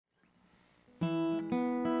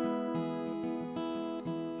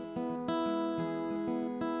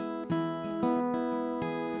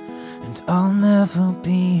I'll never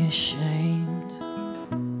be ashamed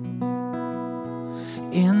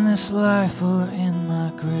in this life or in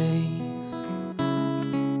my grave.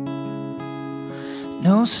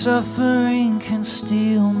 No suffering can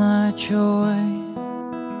steal my joy,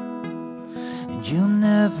 and you'll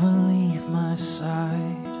never leave my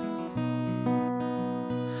side.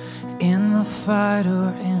 In the fight or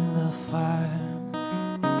in the fire,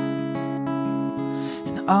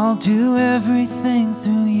 and I'll do everything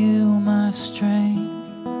through you, my strength.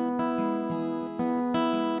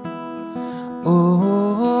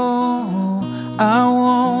 Oh, I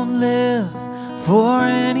won't live for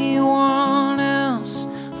anyone else,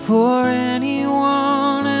 for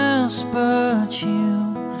anyone else but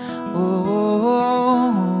you.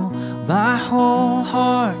 Oh, my whole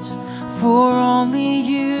heart for only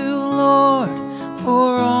you, Lord,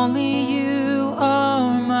 for only you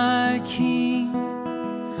are my King.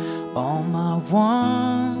 All my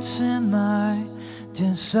wants and my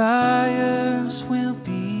desires will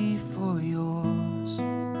be for yours.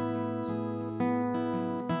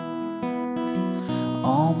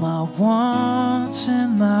 All my wants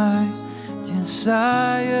and my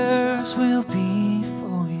desires will be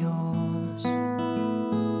for yours.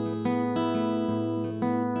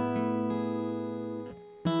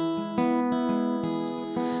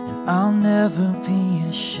 And I'll never be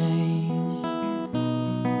ashamed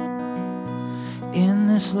in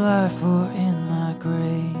this life or in my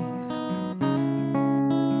grave.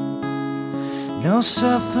 No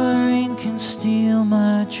suffering can steal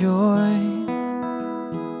my joy,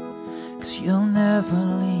 'cause you'll never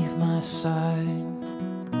leave my side.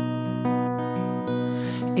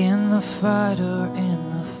 In the fight or in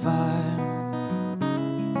the fire,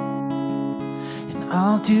 and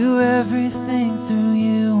I'll do everything through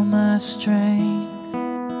you, my strength.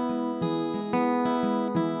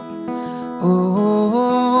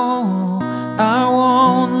 Oh, I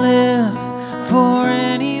won't live for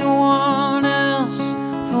anyone else,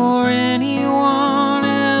 for anyone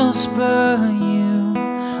else but you.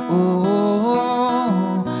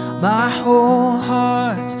 Oh, my whole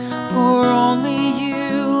heart for only you,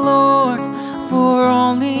 Lord, for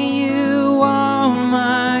only you are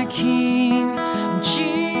my King.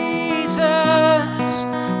 Jesus,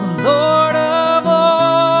 Lord of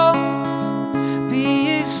all, be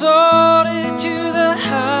exalted to the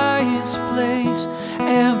highest place.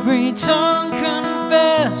 Every tongue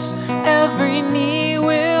confess, every knee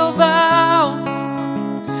will bow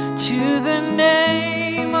to the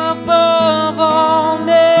name above all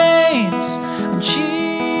names,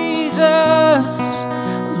 Jesus,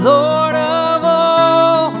 Lord of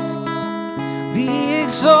all, be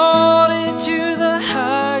exalted to the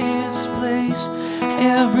highest place.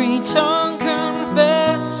 Every tongue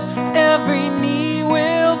confess, every knee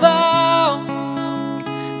will bow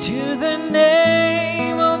to the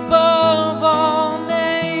name above all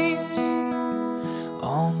names.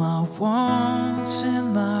 All my wants and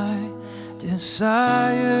my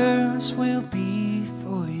desires will be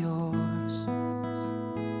for yours.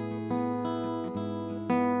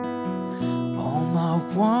 All my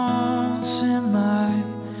wants and my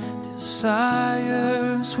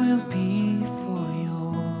desires will be for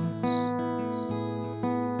yours.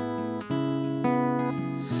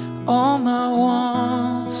 All my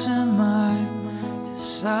wants and my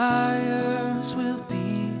desires will be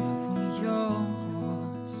for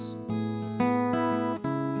yours.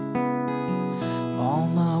 All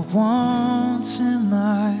my wants and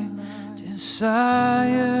my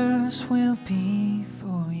desires will be